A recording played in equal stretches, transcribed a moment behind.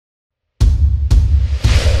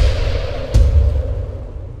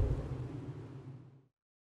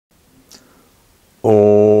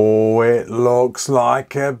looks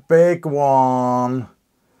like a big one.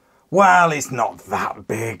 Well, it's not that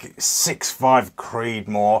big. It's 6.5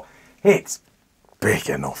 Creedmoor. It's big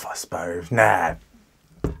enough, I suppose. Nah,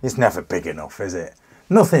 it's never big enough, is it?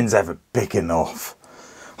 Nothing's ever big enough.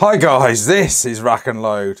 Hi guys, this is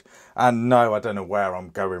RACKNLOAD. And no, I don't know where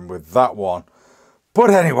I'm going with that one. But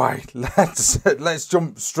anyway, let's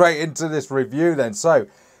jump straight into this review then. So,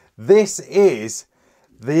 this is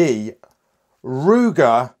the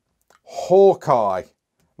Ruger Hawkeye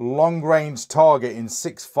long-range target in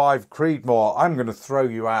 6.5 Creedmoor. I'm going to throw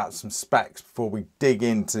you out some specs before we dig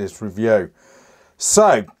into this review.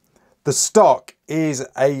 So, the stock is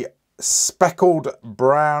a speckled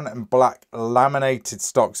brown and black laminated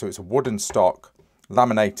stock. So, it's a wooden stock,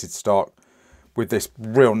 laminated stock with this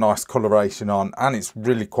real nice coloration on, and it's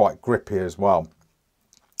really quite grippy as well.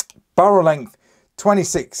 Barrel length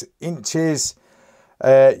 26 inches.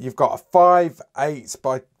 You've got a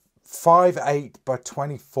 5.8 by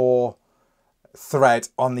 24 thread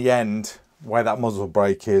on the end where that muzzle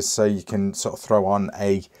brake is, so you can sort of throw on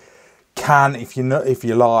a can if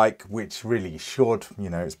you like, which really you should. You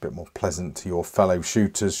know, it's a bit more pleasant to your fellow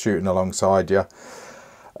shooters shooting alongside you.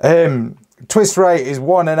 Twist rate is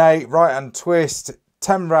 1 and 8, right hand twist,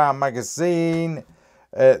 10 round magazine.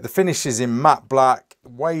 The finish is in matte black,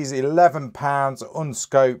 weighs 11 pounds,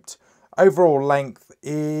 unscoped. Overall length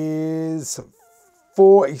is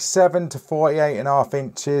 47 to 48.5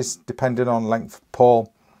 inches, depending on length of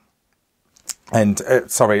pull. And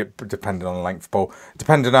sorry, depending on length of pull,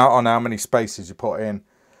 depending on how many spaces you put in.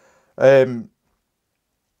 It's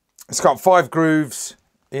got 5 grooves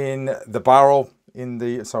in the barrel.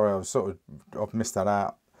 I've missed that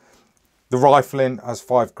out. The rifling has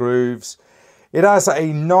 5 grooves. It has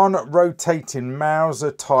a non-rotating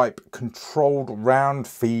Mauser type controlled round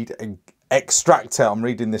feed extractor. I'm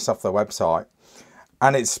reading this off their website.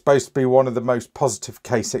 And it's supposed to be one of the most positive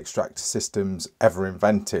case extractor systems ever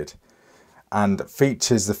invented. And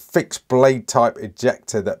features the fixed blade type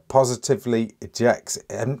ejector that positively ejects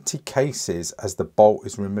empty cases as the bolt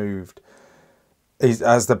is removed.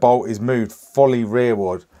 As the bolt is moved fully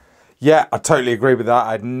rearward. Yeah, I totally agree with that.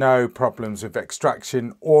 I had no problems with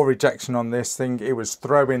extraction or ejection on this thing. It was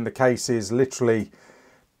throwing the cases literally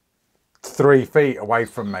 3 feet away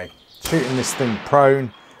from me. Shooting this thing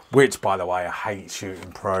prone, which by the way, I hate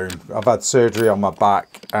shooting prone. I've had surgery on my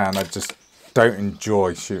back and I just don't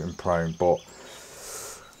enjoy shooting prone. But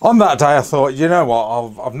on that day I thought, you know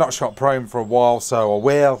what, I've not shot prone for a while, so I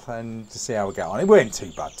will, and to see how we get on. It weren't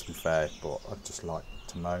too bad, to be fair, but I just like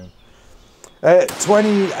to moan.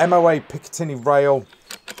 20 MOA Picatinny rail,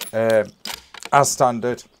 as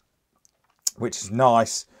standard, which is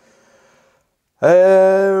nice.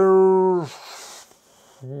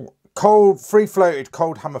 Free floated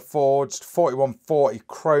cold hammer forged 4140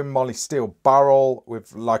 chrome moly steel barrel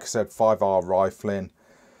with, like I said, 5R rifling.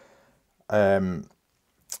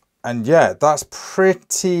 And yeah, that's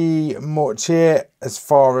pretty much it as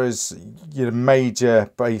far as your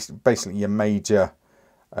major, basically your major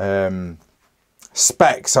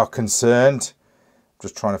specs are concerned.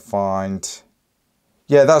 Just trying to find,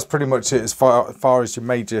 yeah, that's pretty much it as far as your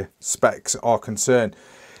major specs are concerned.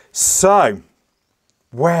 So,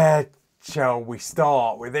 where shall we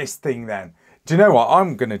start with this thing then? Do you know what?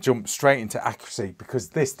 I'm going to jump straight into accuracy because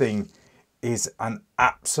this thing is an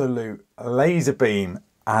absolute laser beam.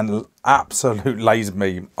 And absolute laser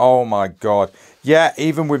beam. Oh my god. Yeah,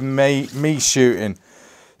 even with me shooting.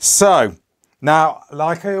 So now,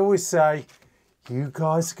 like I always say, you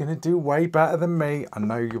guys are going to do way better than me. I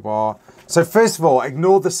know you are. So first of all,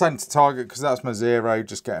 ignore the center target because that's my 0,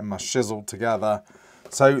 just getting my shizzle together.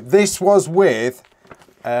 So this was with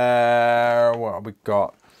what have we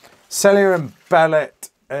got? Cellular and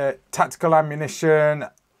Bellet tactical ammunition.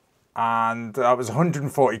 And that was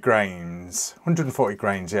 140 grains. 140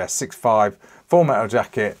 grains, yeah, 6.5, full metal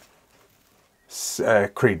jacket,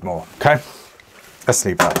 Creedmoor. Okay, let's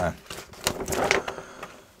leave that there.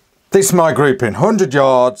 This is my grouping, 100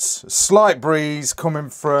 yards, slight breeze coming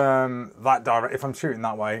from that direction. If I'm shooting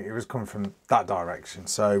that way, it was coming from that direction.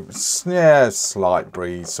 So, yeah, slight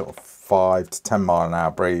breeze, sort of 5 to 10 mile an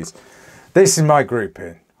hour breeze. This is my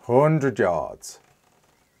grouping, 100 yards.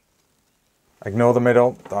 Ignore the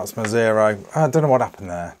middle, that's my 0. I don't know what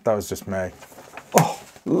happened there, that was just me. Oh,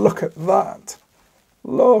 look at that.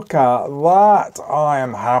 Look at that. I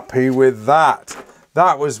am happy with that.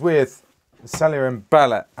 That was with Cellular and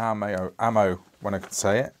Bellet ammo, when I could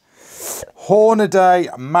say it. Hornaday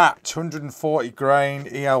Match, 140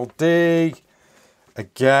 grain ELD.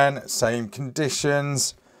 Again, same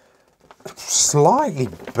conditions. Slightly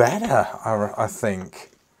better, I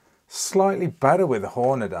think. Slightly better with the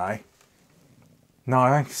Hornaday.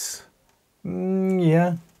 Nice.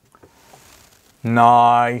 Yeah.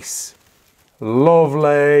 Nice.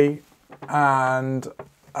 Lovely. And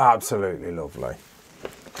absolutely lovely.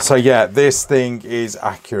 So yeah, this thing is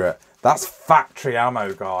accurate. That's factory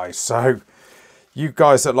ammo, guys. So you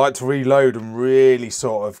guys that like to reload and really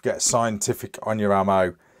sort of get scientific on your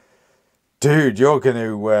ammo, dude, you're going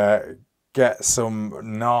to get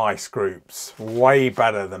some nice groups. Way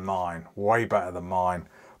better than mine. Way better than mine.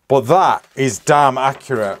 But that is damn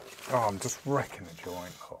accurate. Oh, I'm just wrecking the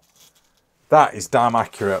joint. That is damn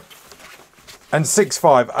accurate. And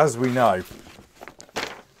 6.5, as we know,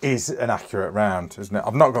 is an accurate round, isn't it?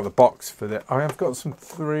 I've not got the box for the... I have got some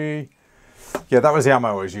 3... Yeah, that was the ammo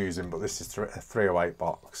I was using, but this is a 308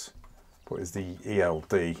 box. But it's the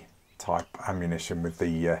ELD type ammunition with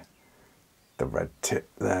the red tip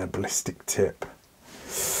there, ballistic tip.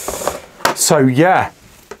 So yeah,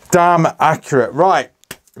 damn accurate. Right,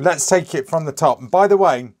 let's take it from the top. And by the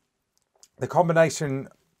way, the combination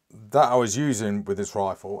that I was using with this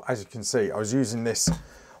rifle, as you can see, I was using this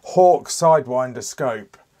Hawk Sidewinder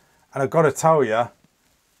scope, and I've got to tell you,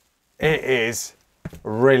 it is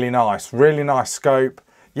really nice scope.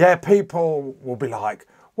 Yeah, people will be like,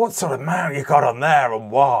 what sort of mount you got on there and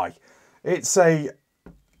why? It's a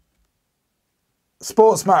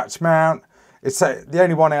sports match mount. It's the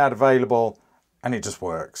only one I had available, and it just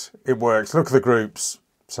works. It works. Look at the groups.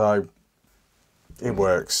 So it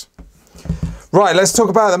works. Right, let's talk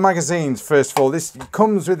about the magazines first of all. This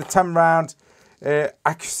comes with a 10 round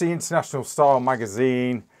Accuracy International style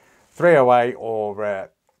magazine, 308 or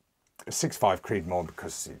 6.5 Creedmoor,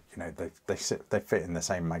 because you know they fit in the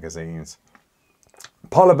same magazines.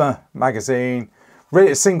 Polymer magazine,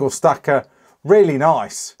 really single stacker, really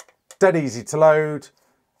nice, dead easy to load,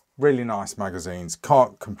 really nice magazines.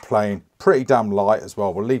 Can't complain. Pretty damn light as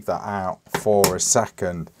well. We'll leave that out for a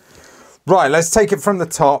second. Right, let's take it from the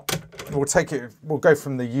top. We'll go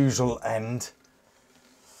from the usual end.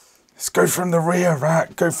 Let's go from the rear,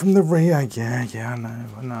 Rack. Go from the rear. Yeah,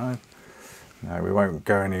 I know. No, we won't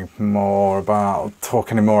go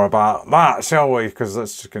talk any more about that, shall we? Because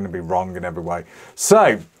that's just going to be wrong in every way.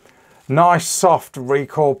 So, nice soft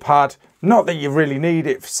recoil pad. Not that you really need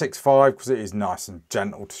it for 6.5, because it is nice and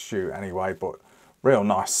gentle to shoot anyway, but real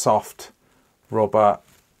nice soft rubber,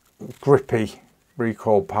 grippy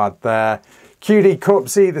recoil pad there. QD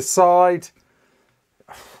cups either side.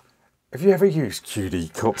 Have you ever used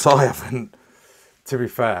QD cups? I haven't, to be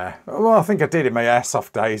fair. Well, I think I did in my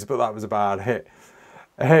airsoft days, but that was about it.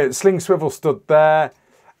 Sling swivel stud there.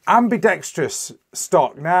 Ambidextrous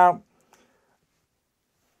stock. Now,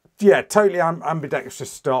 yeah, totally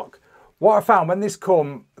ambidextrous stock. What I found when this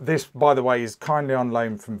by the way, is kindly on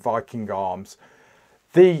loan from Viking Arms.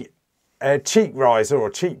 The cheek riser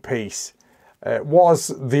or cheek piece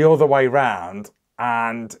was the other way round,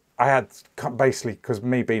 and I had basically, because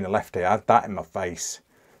me being a lefty, I had that in my face.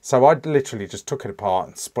 So I literally just took it apart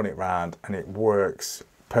and spun it round, and it works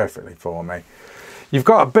perfectly for me. You've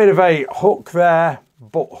got a bit of a hook there,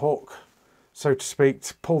 butt hook, so to speak,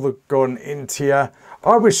 to pull the gun into you.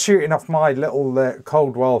 I was shooting off my little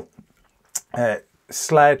Coldwell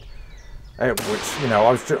sled, which, you know,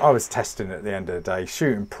 I was testing at the end of the day,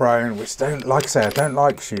 shooting prone, which like I say, I don't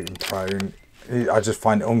like shooting prone. I just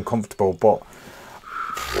find it uncomfortable, but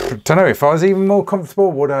I don't know, if I was even more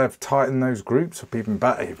comfortable, would I have tightened those groups up even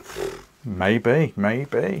better? Maybe.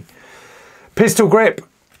 Pistol grip,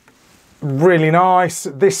 really nice.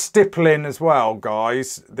 This stippling as well,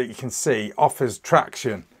 guys, that you can see, offers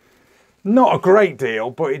traction. Not a great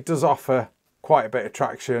deal, but it does offer quite a bit of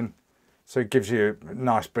traction. So it gives you a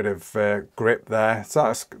nice bit of grip there.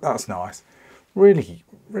 So that's nice. Really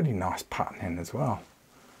nice patterning as well.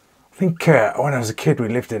 I think when I was a kid, we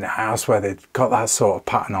lived in a house where they'd got that sort of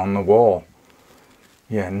pattern on the wall.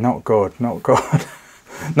 Yeah, not good. Not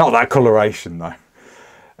that coloration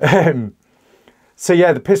though. So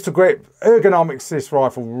yeah, the pistol grip, ergonomics of this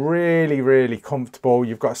rifle, really comfortable.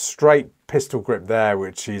 You've got a straight pistol grip there,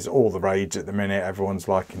 which is all the rage at the minute. Everyone's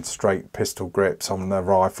liking straight pistol grips on their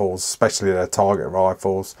rifles, especially their target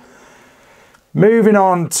rifles. Moving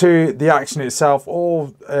on to the action itself,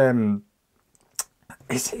 all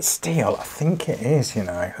is it steel? I think it is, you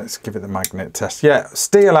know. Let's give it the magnet test. Yeah,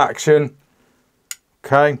 steel action.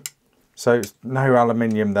 Okay, so it's no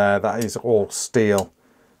aluminium there. That is all steel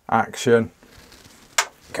action.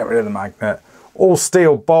 Get rid of the magnet. All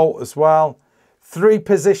steel bolt as well.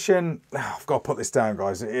 3-position. Oh, I've got to put this down,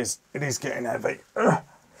 guys. It is getting heavy. Ugh.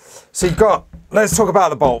 So you've got. Let's talk about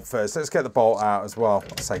the bolt first. Let's get the bolt out as well.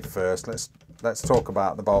 I'll say first. Let's talk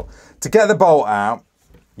about the bolt. To get the bolt out,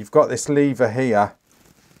 you've got this lever here.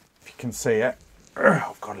 If you can see it. Ugh,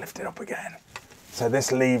 I've got to lift it up again. So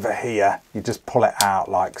this lever here, you just pull it out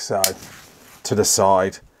like so to the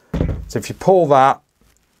side. So if you pull that,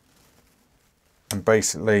 and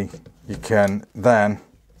basically you can then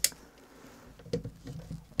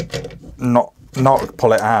not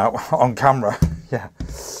pull it out on camera. Yeah,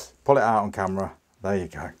 pull it out on camera. There you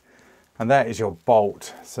go. And there is your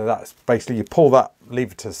bolt. So that's basically, you pull that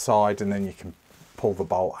lever to the side and then you can pull the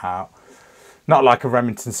bolt out. Not like a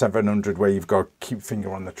Remington 700 where you've got to keep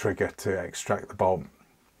finger on the trigger to extract the bolt.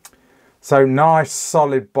 So nice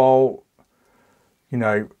solid bolt, you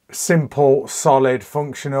know, simple, solid,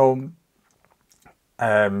 functional,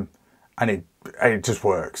 and it just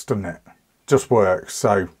works, doesn't it? Just works.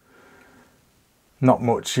 So not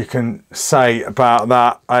much you can say about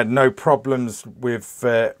that. I had no problems with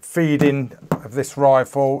feeding of this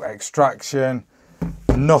rifle, extraction,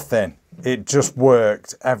 nothing. It just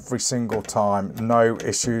worked every single time. No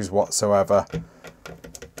issues whatsoever.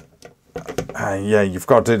 Yeah, you've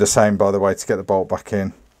got to do the same, by the way, to get the bolt back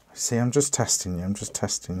in. See, I'm just testing you. I'm just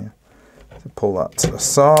testing you. So pull that to the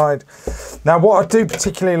side. Now, what I do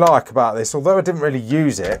particularly like about this, although I didn't really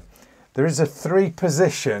use it, there is a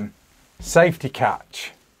 3-position safety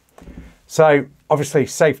catch. So obviously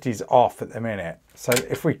safety's off at the minute. So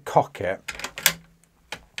if we cock it,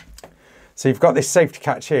 so you've got this safety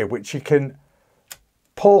catch here, which you can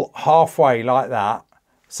pull halfway like that.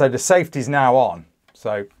 So the safety's now on.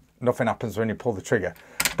 So nothing happens when you pull the trigger,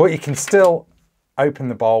 but you can still open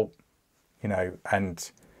the bolt, you know,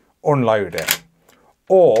 and unload it.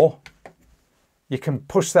 Or you can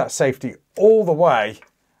push that safety all the way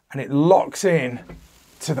and it locks in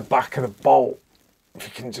to the back of the bolt, if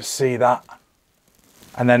you can just see that.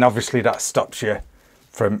 And then obviously that stops you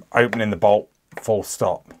from opening the bolt full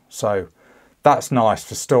stop. So that's nice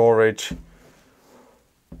for storage,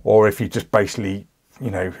 or if you just basically,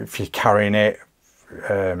 you know, if you're carrying it,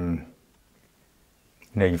 you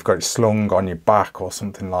know, you've got it slung on your back or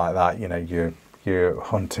something like that, you know, you're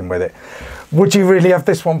hunting with it. Would you really have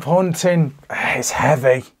this one for hunting? It's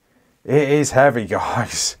heavy. It is heavy,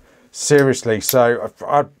 guys. Seriously. So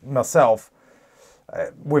I myself,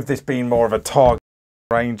 with this being more of a target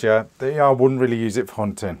ranger, I wouldn't really use it for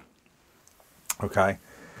hunting. Okay.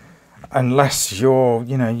 Unless you're,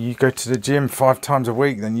 you know, you go to the gym 5 times a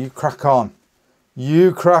week, then you crack on.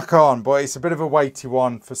 You crack on. But it's a bit of a weighty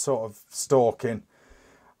one for sort of stalking.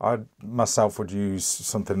 I myself would use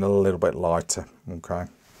something a little bit lighter. Okay.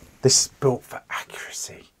 This is built for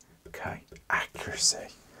accuracy. Okay. Accuracy.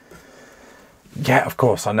 Yeah, of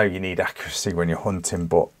course, I know you need accuracy when you're hunting,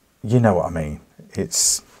 but you know what I mean.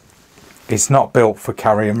 It's not built for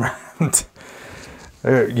carrying around,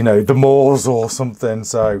 you know, the moors or something.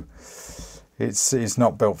 So it's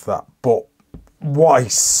not built for that. But what a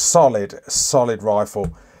solid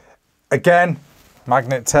rifle. Again,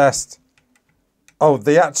 magnet test. Oh,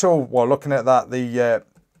 the actual, well, looking at that, the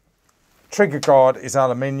trigger guard is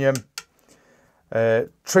aluminium.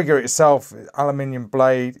 Trigger itself, aluminium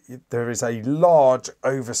blade. There is a large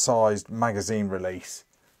oversized magazine release,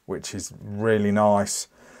 which is really nice.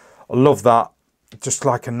 I love that. Just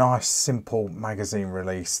like a nice simple magazine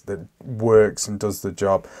release that works and does the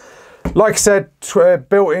job. Like I said,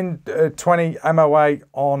 built-in 20 MOA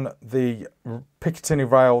on the Picatinny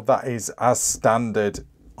rail. That is as standard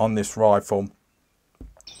on this rifle.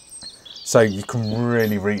 So you can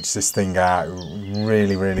really reach this thing out,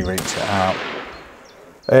 really reach it out.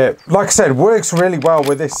 Like I said, works really well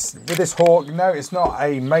with this Hawk. No, it's not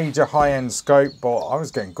a major high-end scope, but I was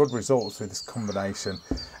getting good results with this combination.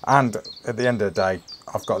 And at the end of the day,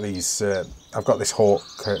 I've got these, I've got this Hawk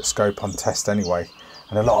scope on test anyway.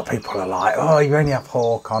 And a lot of people are like, "Oh, you only have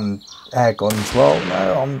Hawk on air guns." Well,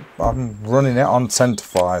 no, I'm running it on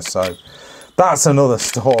centerfire, so that's another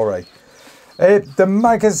story. The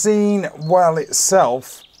magazine well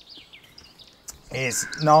itself is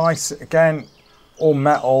nice. Again, all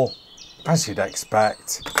metal, as you'd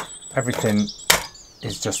expect. Everything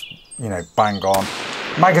is just, you know, bang on.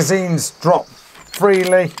 Magazines drop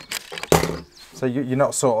freely, so you're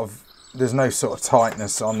not sort of, there's no sort of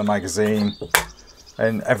tightness on the magazine,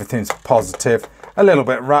 and everything's positive. A little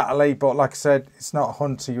bit rattly, but like I said, it's not a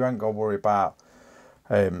hunter. You ain't got to worry about,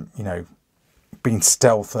 you know, being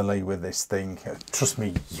stealthily with this thing. Trust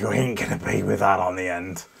me, you ain't gonna be with that on the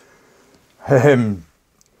end. And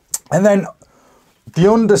then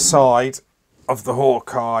the underside of the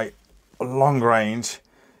Hawkeye long range,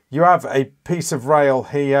 you have a piece of rail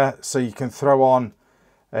here, so you can throw on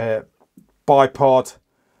bipod.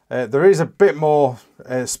 There is a bit more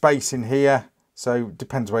space in here, so it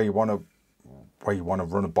depends where you want to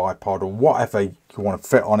run a bipod or whatever you want to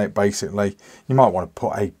fit on it. Basically, you might want to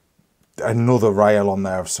put another rail on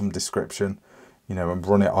there of some description. you know, and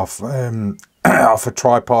run it off off a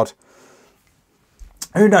tripod.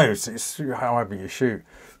 Who knows? It's however you shoot.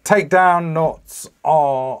 Takedown nuts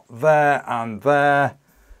are there and there.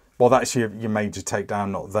 Well, that's your major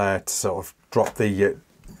takedown nut there to sort of drop the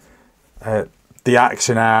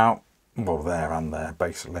action out. Well, there and there,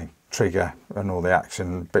 basically. Trigger and all the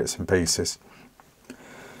action bits and pieces.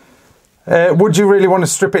 Would you really want to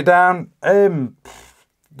strip it down?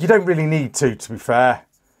 You don't really need to be fair.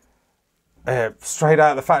 Straight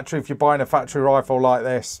out of the factory, if you're buying a factory rifle like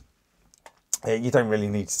this, you don't really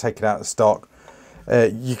need to take it out of stock.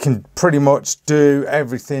 You can pretty much do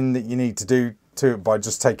everything that you need to do to it by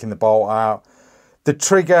just taking the bolt out. The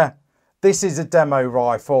trigger, this is a demo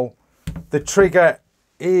rifle. The trigger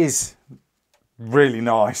is really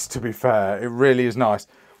nice, to be fair. It really is nice.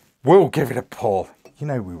 We'll give it a pull. You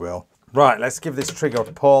know we will. Right, let's give this trigger a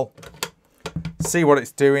pull. See what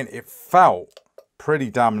it's doing. It felt pretty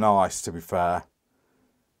damn nice, to be fair.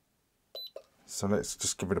 So let's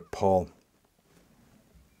just give it a pull.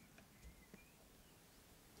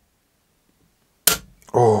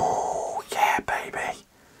 Oh, yeah, baby.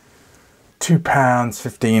 2 pounds,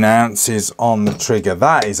 15 ounces on the trigger.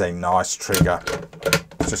 That is a nice trigger.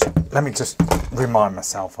 Let me just remind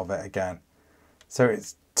myself of it again. So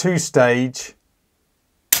it's 2-stage.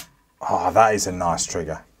 Oh, that is a nice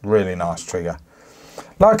trigger. Really nice trigger.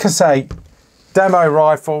 Like I say, demo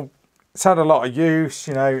rifle. It's had a lot of use,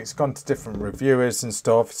 you know, it's gone to different reviewers and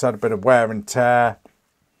stuff. It's had a bit of wear and tear.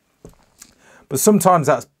 But sometimes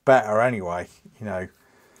that's better anyway, you know.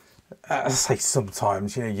 I say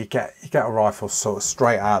sometimes, you know, you get a rifle sort of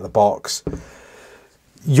straight out of the box.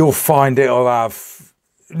 You'll find it'll have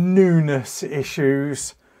newness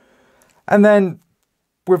issues. And then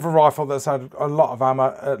with a rifle that's had a lot of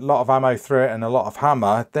ammo through it and a lot of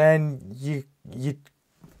hammer, then you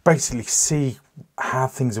basically see how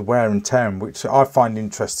things are wear and tearing, which I find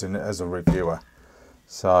interesting as a reviewer.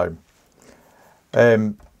 So,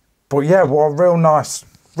 but yeah, what a real nice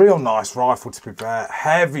rifle to be fair.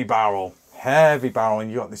 Heavy barrel, and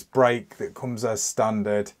you got this brake that comes as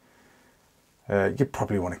standard. You'd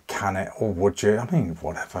probably want to can it, or would you? I mean,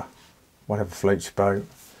 whatever floats your boat.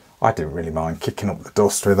 I didn't really mind kicking up the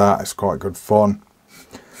dust with that. It's quite good fun.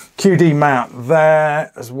 QD mount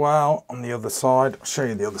there as well on the other side. I'll show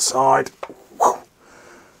you the other side. Whew.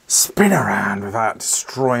 Spin around without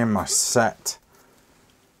destroying my set.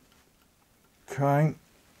 Okay.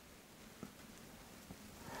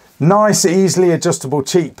 Nice, easily adjustable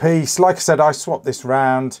cheek piece. Like I said, I swapped this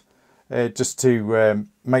round just to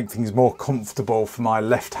make things more comfortable for my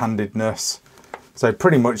left-handedness. So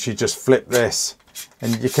pretty much you just flip this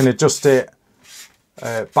and you can adjust it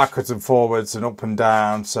backwards and forwards and up and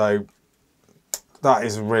down. So that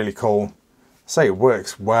is really cool. Say it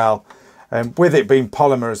works well. With it being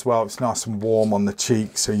polymer as well, it's nice and warm on the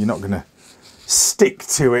cheek, so you're not going to stick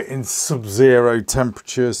to it in sub-zero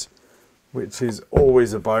temperatures, which is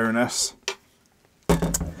always a bonus.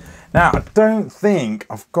 Now, I don't think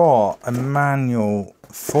I've got a manual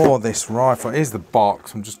for this rifle. Here's the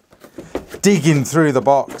box. I'm just digging through the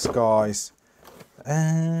box, guys.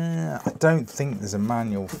 I don't think there's a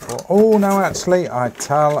manual for... Oh, no, actually, I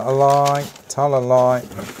tell a lie.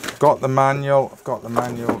 I've got the manual.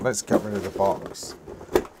 Let's get rid of the box.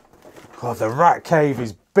 God, the rat cave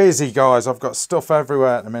is busy, guys. I've got stuff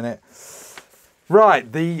everywhere at the minute. Right,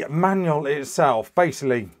 the manual itself,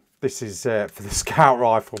 basically, this is for the Scout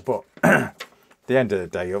rifle, but at the end of the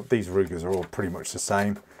day, these Rugers are all pretty much the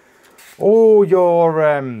same. All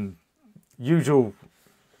your usual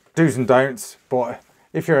do's and don'ts, but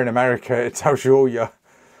if you're in America, it tells you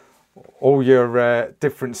all your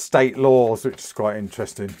different state laws, which is quite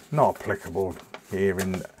interesting. Not applicable here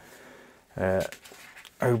in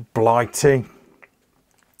Blighty.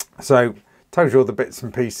 So tells you all the bits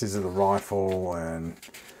and pieces of the rifle, and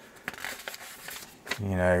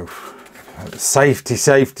you know, safety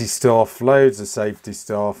stuff, loads of safety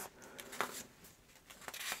stuff.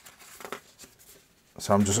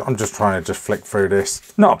 So I'm just trying to just flick through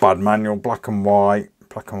this. Not a bad manual, black and white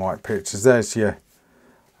pictures. There's your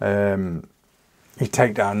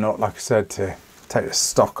takedown nut, like I said, to take the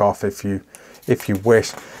stock off if you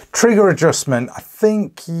wish. Trigger adjustment, I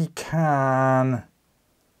think you can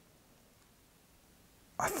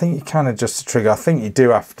adjust the trigger. I think you do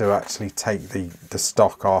have to actually take the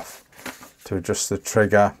stock off to adjust the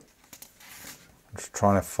trigger. I'm just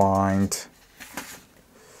trying to find...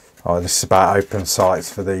 Oh, this is about open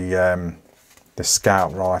sights for the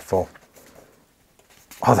Scout rifle.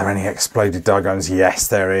 Are there any exploded diagrams? Yes,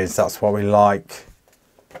 there is. That's what we like.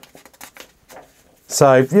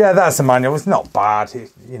 So yeah, that's the manual. It's not bad.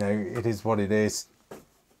 You know, it is what it is.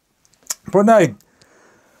 But no,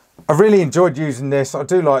 I really enjoyed using this. I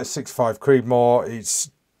do like 6.5 Creedmoor.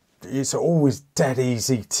 It's always dead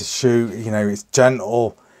easy to shoot. You know, it's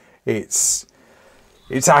gentle. It's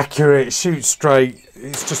accurate. It shoots straight.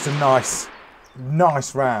 It's just a nice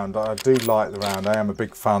round. I do like the round. I am a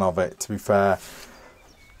big fan of it, to be fair.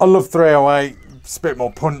 I love 308. It's a bit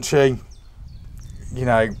more punchy. You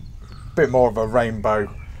know, a bit more of a rainbow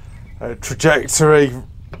trajectory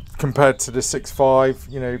compared to the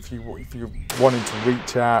 6.5. You know, if you're wanting to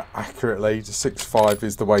reach out accurately, the 6.5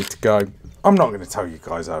 is the way to go. I'm not going to tell you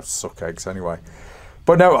guys how to suck eggs anyway.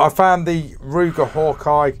 But no, I found the Ruger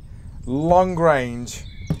Hawkeye long range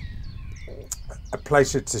a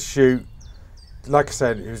pleasure to shoot. Like I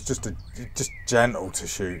said, it was just gentle to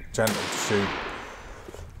shoot,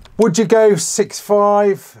 Would you go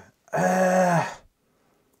 6.5? I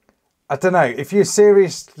don't know. If you're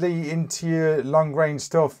seriously into your long range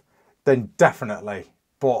stuff, then definitely.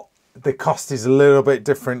 But the cost is a little bit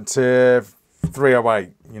different to 308.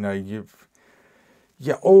 You know,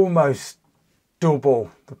 you're almost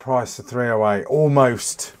double the price of 308,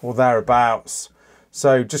 almost, or thereabouts.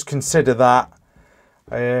 So just consider that.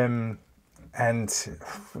 And I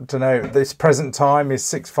don't know, this present time is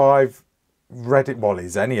 6.5 ready. Well,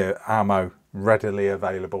 is any ammo readily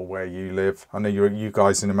available where you live? I know you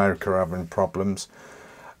guys in America are having problems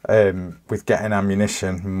with getting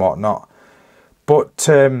ammunition and whatnot. But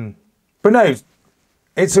no,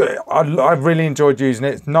 I really enjoyed using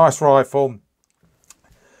it. It's a nice rifle.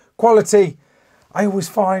 Quality, I always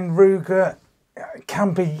find Ruger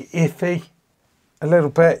can be iffy a little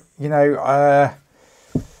bit. You know, I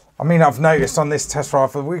mean, I've noticed on this test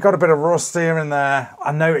rifle, we've got a bit of rust here and there.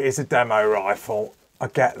 I know it is a demo rifle. I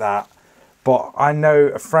get that. But I know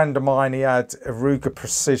a friend of mine, he had a Ruger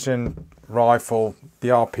Precision rifle, the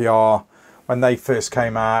RPR, when they first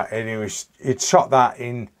came out. And he'd shot that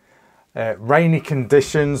in rainy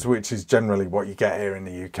conditions, which is generally what you get here in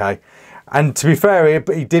the UK. And to be fair,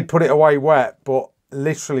 he did put it away wet. But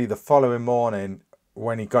literally the following morning,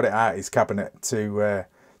 when he got it out of his cabinet to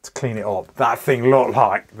clean it up, that thing looked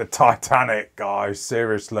like the Titanic, guys,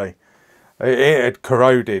 seriously. It had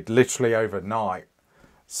corroded literally overnight.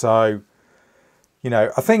 So, you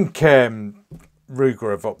know, I think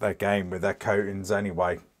Ruger have upped their game with their coatings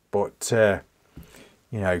anyway. But,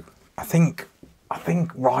 you know, I think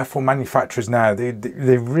rifle manufacturers now,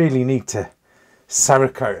 they really need to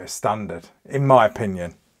Cerakote a standard, in my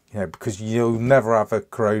opinion. You know, because you'll never have a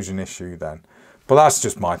corrosion issue then. But that's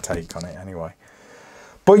just my take on it anyway.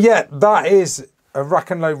 But yeah, that is a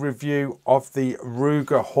rack and load review of the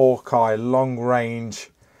Ruger Hawkeye long range.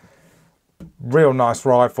 Real nice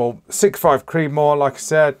rifle. 6.5 Creedmoor, like I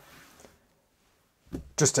said.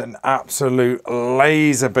 Just an absolute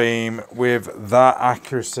laser beam with that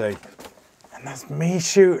accuracy. And that's me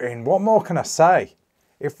shooting. What more can I say?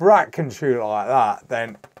 If Rack can shoot like that,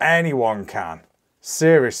 then anyone can.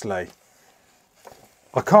 Seriously.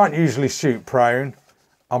 I can't usually shoot prone.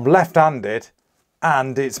 I'm left-handed.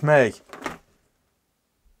 And it's me.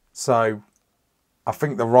 So I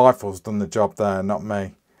think the rifle's done the job there, not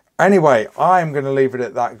me. Anyway, I'm going to leave it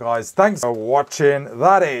at that, guys. Thanks for watching.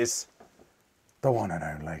 That is the one and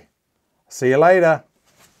only. See you later.